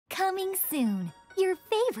Coming soon, your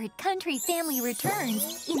favorite country family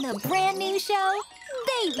returns in the brand new show,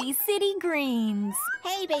 Baby City Greens.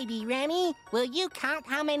 Hey, Baby Remy, will you count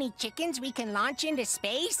how many chickens we can launch into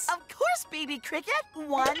space? Of course, Baby Cricket.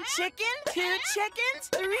 1 chicken, 2 chickens,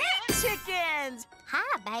 3 chickens.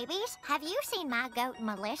 Hi, babies. Have you seen my goat,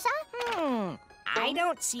 Melissa? I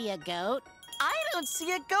don't see a goat. I don't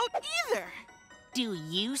see a goat either. Do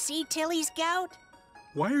you see Tilly's goat?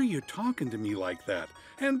 Why are you talking to me like that?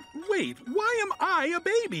 And wait, why am I a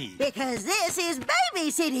baby? Because this is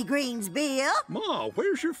Baby City Greens, Bill. Ma,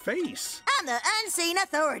 where's your face? I'm the unseen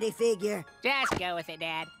authority figure. Just go with it,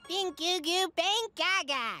 Dad. Bing goo goo bang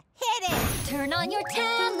gaga. Hit it! Turn on your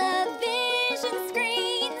television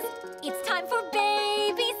screens. It's time for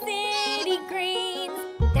Baby City Greens.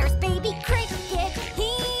 There's Baby Cricket,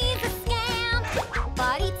 he's a scamp,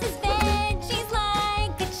 but eats his veggies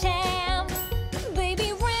like a champ.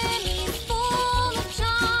 Baby Remy's full of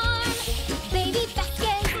charm. Baby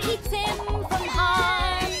Vasquez keeps him from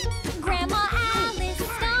harm. Grandma Alice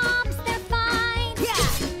stops their fight,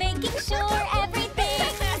 making sure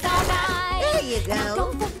everything's alright. There you go.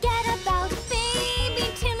 Don't forget about Baby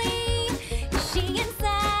Tilly. She and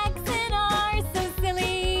Saxon are so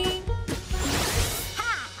silly.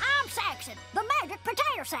 Hi, I'm Saxon, the magic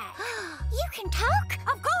potato sack. You can talk?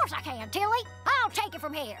 Of course I can, Tilly. I'll take it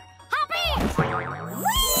from here. Hop in!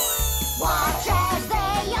 Watch as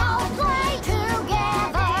they all play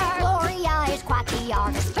together. Gloria is quite the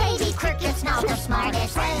artist. Baby Cricket's not the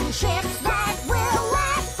smartest. Friendships that will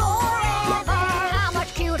last forever. How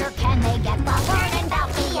much cuter can they get by learning about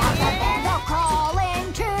the other? Then they'll crawl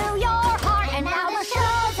into your heart. And now the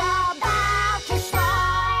show's about to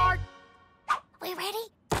start. We ready?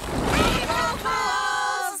 April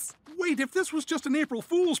Fools! Wait, if this was just an April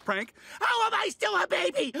Fool's prank, how am I still a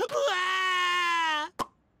baby?